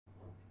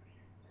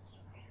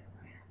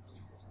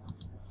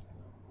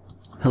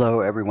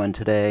Hello everyone,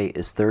 today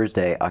is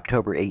Thursday,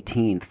 October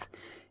 18th.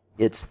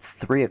 It's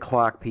 3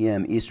 o'clock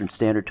p.m. Eastern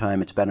Standard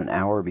Time. It's about an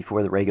hour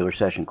before the regular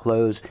session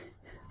close.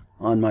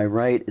 On my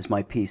right is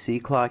my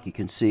PC clock. You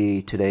can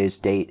see today's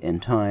date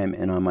and time,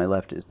 and on my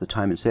left is the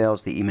time and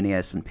sales, the E-mini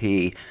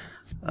S&P.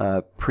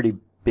 Pretty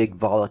big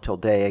volatile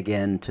day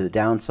again to the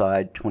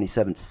downside,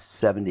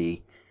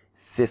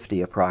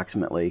 2770.50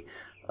 approximately.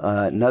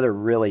 Another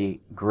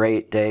really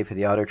great day for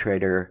the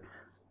Autotrader.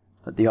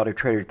 The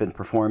Autotrader's been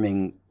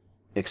performing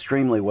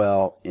extremely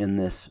well in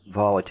this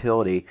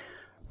volatility.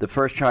 The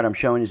first chart I'm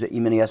showing is the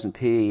E-mini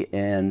S&P,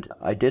 and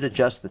I did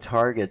adjust the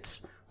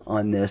targets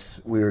on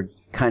this. We were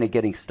kind of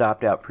getting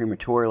stopped out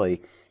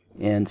prematurely,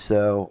 and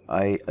so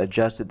I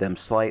adjusted them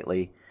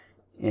slightly.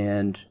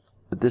 And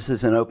this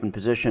is an open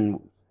position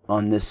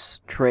on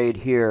this trade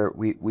here.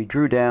 We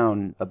drew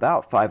down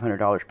about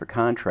 $500 per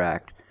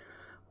contract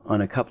on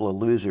a couple of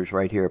losers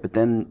right here, but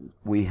then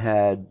we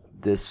had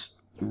this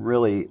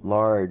really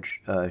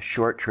large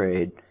short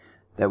trade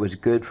that was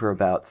good for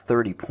about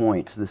 30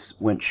 points. This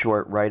went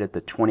short right at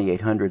the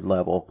 2800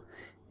 level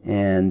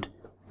and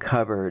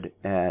covered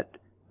at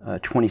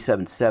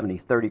 2770,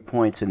 30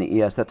 points in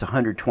the ES. That's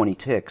 120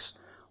 ticks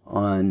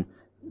on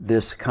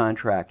this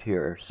contract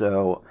here.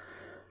 So,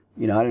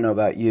 you know, I don't know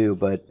about you,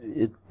 but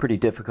it's pretty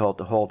difficult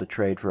to hold a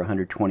trade for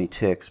 120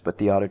 ticks, but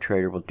the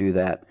Autotrader will do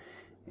that.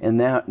 And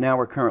now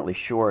we're currently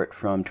short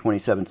from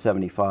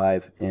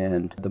 2775,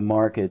 and the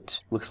market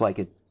looks like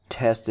it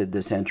tested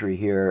this entry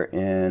here,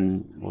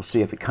 and we'll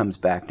see if it comes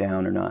back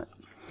down or not.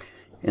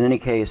 In any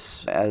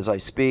case, as I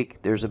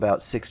speak, there's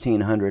about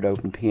 1600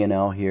 open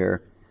P&L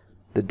here.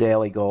 The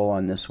daily goal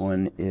on this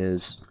one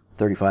is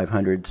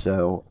 3500,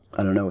 so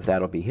I don't know if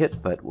that'll be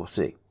hit, but we'll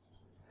see.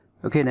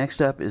 Okay,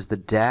 next up is the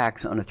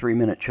DAX on a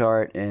 3-minute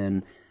chart,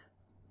 and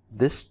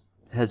this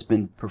has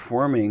been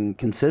performing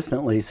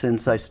consistently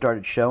since I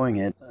started showing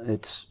it.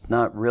 It's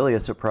not really a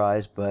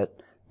surprise, but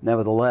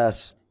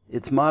nevertheless,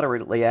 it's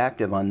moderately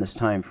active on this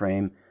time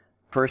frame.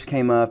 First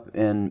came up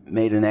and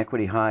made an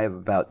equity high of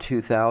about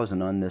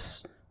 2,000 on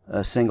this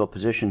single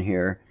position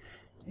here,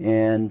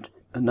 and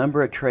a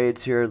number of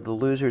trades here. The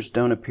losers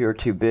don't appear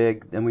too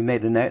big. Then we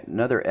made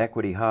another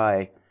equity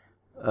high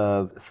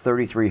of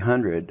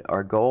 3,300.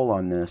 Our goal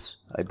on this,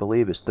 I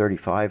believe, is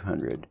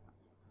 3,500.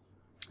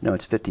 No,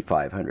 it's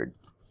 5,500.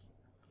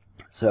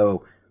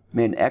 So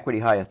made an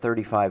equity high of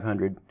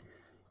 3,500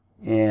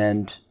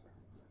 and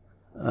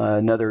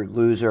another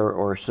loser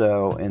or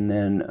so, and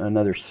then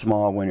another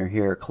small winner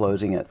here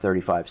closing at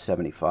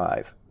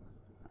 3575.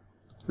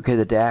 Okay,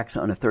 the DAX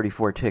on a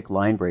 34-tick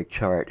line break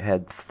chart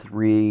had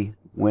 3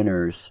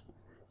 winners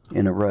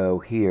in a row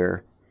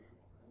here,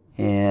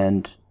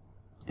 and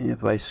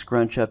if I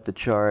scrunch up the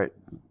chart,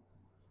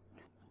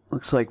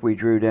 looks like we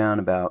drew down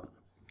about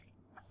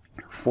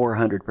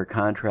 400 per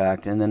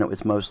contract, and then it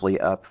was mostly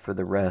up for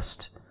the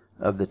rest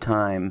of the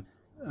time.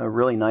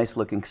 Really nice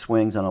looking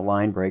swings on a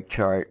line break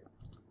chart,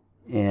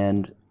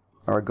 and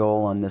our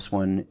goal on this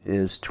one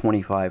is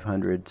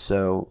 2,500,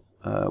 so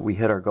we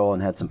hit our goal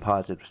and had some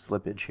positive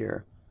slippage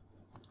here.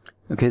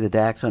 Okay, the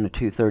DAX on a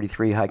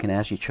 233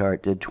 Heikin-Ashi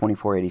chart did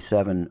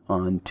 2487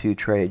 on 2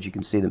 trades. You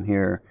can see them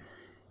here,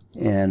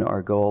 and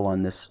our goal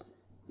on this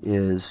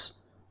is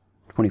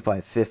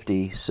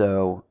 2550,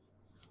 so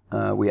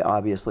we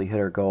obviously hit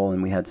our goal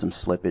and we had some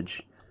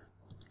slippage.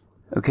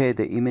 Okay,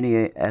 the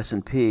E-mini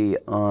S&P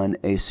on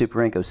a Super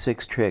Renko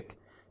 6-tick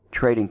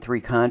trading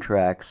 3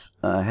 contracts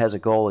has a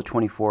goal of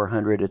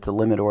 2,400. It's a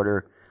limit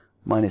order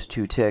minus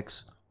 2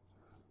 ticks.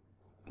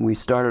 We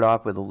started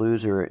off with a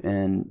loser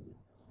and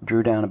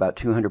drew down about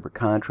 200 per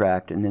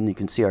contract, and then you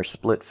can see our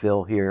split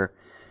fill here,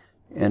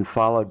 and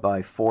followed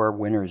by 4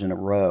 winners in a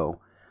row,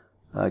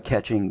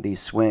 catching these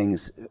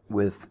swings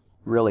with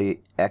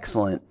really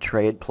excellent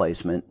trade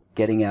placement,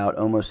 getting out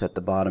almost at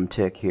the bottom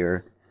tick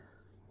here,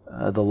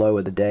 the low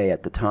of the day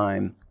at the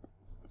time,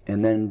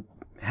 and then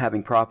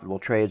having profitable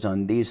trades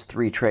on these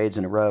 3 trades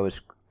in a row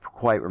is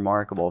quite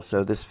remarkable.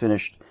 So this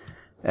finished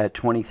at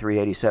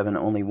 2387,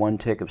 only 1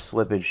 tick of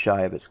slippage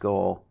shy of its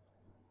goal.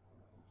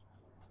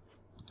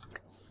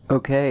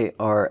 Okay,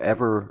 our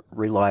ever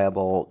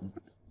reliable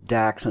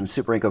DAX on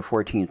Super Renko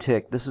 14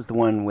 tick. This is the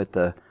one with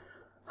the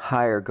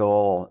higher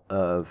goal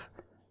of,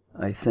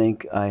 I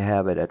think I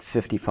have it at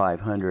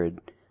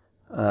 5,500.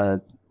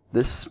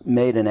 This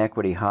made an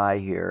equity high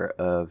here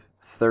of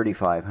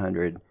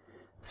 3,500.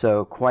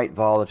 So quite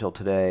volatile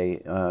today.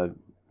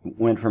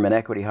 Went from an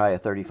equity high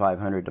of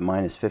 3,500 to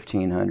minus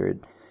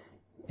 1,500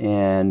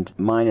 and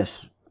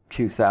minus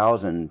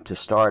 2,000 to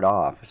start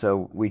off.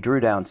 So we drew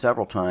down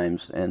several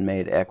times and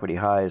made equity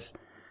highs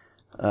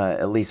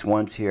at least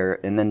once here,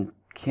 and then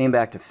came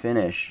back to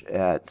finish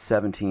at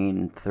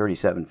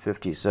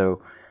 1737.50.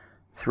 So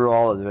through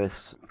all of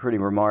this, pretty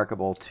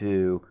remarkable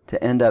to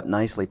end up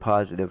nicely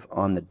positive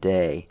on the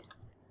day.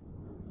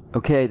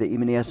 Okay, the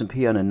E-mini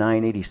S&P on a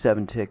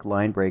 987 tick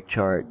line break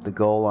chart. The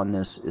goal on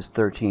this is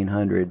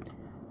 1,300,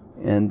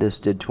 and this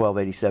did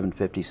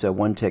 1287.50, so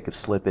 1 tick of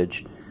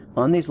slippage.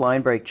 On these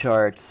line break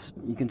charts,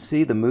 you can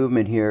see the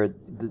movement here.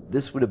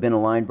 This would have been a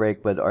line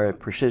break, but our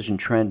precision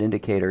trend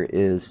indicator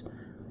is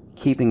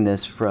keeping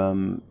this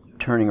from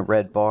turning a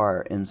red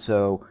bar. And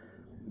so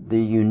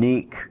the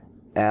unique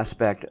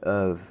aspect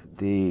of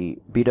the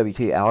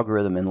BWT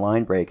algorithm in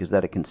line break is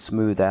that it can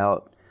smooth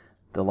out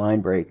the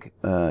line break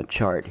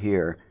chart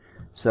here.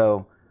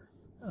 So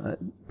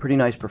pretty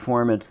nice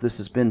performance. This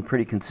has been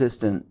pretty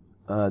consistent,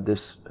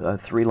 this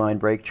 3-line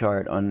break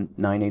chart on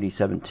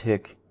 987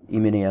 tick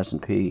E-mini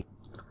S&P.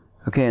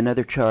 Okay,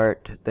 another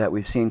chart that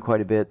we've seen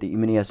quite a bit, the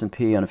E-mini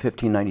S&P on a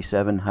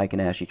 1597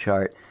 Heikin-Ashi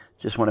chart.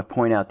 Just want to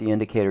point out the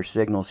indicator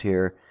signals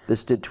here.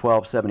 This did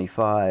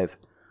 1275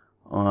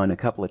 on a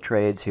couple of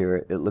trades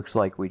here. It looks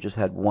like we just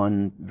had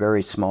one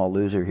very small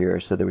loser here,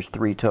 so there was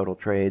 3 total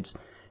trades,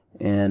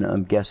 and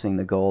I'm guessing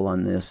the goal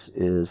on this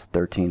is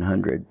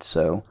 1300.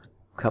 So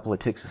a couple of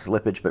ticks of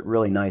slippage, but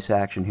really nice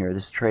action here.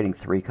 This is trading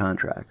 3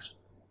 contracts.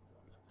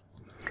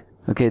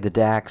 Okay, the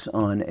DAX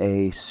on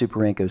a Super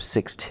Inco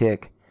 6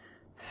 tick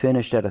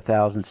finished at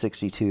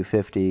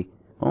 1062.50.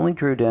 Only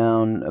drew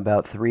down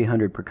about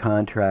 300 per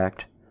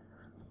contract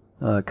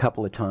a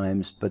couple of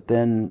times, but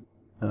then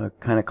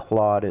kind of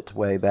clawed its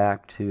way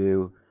back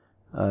to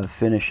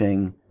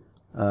finishing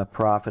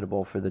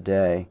profitable for the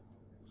day.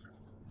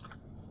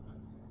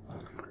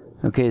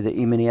 Okay, the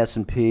E-mini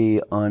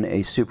S&P on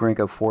a Super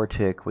Inco 4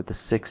 tick with the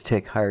 6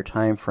 tick higher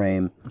time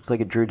frame looks like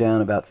it drew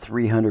down about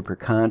 300 per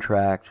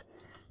contract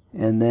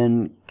and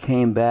then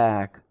came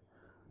back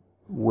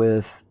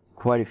with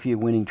quite a few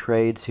winning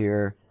trades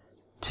here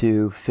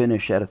to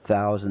finish at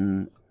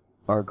 1,000.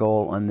 Our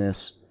goal on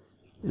this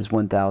is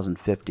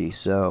 1,050,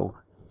 so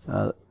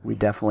we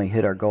definitely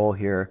hit our goal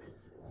here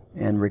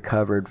and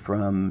recovered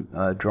from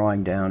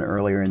drawing down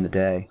earlier in the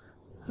day.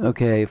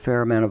 Okay, a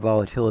fair amount of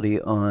volatility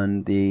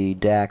on the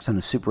DAX on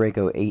a Super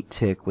Inco 8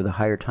 tick with a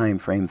higher time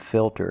frame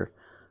filter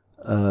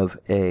of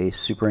a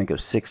Super Inco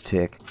 6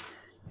 tick,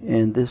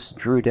 and this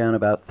drew down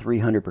about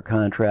 300 per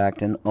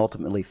contract and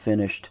ultimately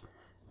finished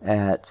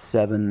at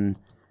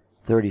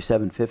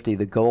 737.50.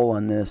 The goal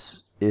on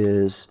this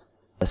is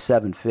a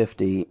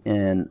 750,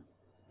 and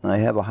I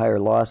have a higher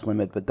loss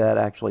limit, but that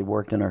actually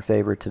worked in our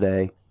favor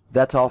today.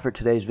 That's all for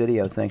today's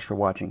video. Thanks for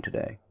watching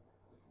today.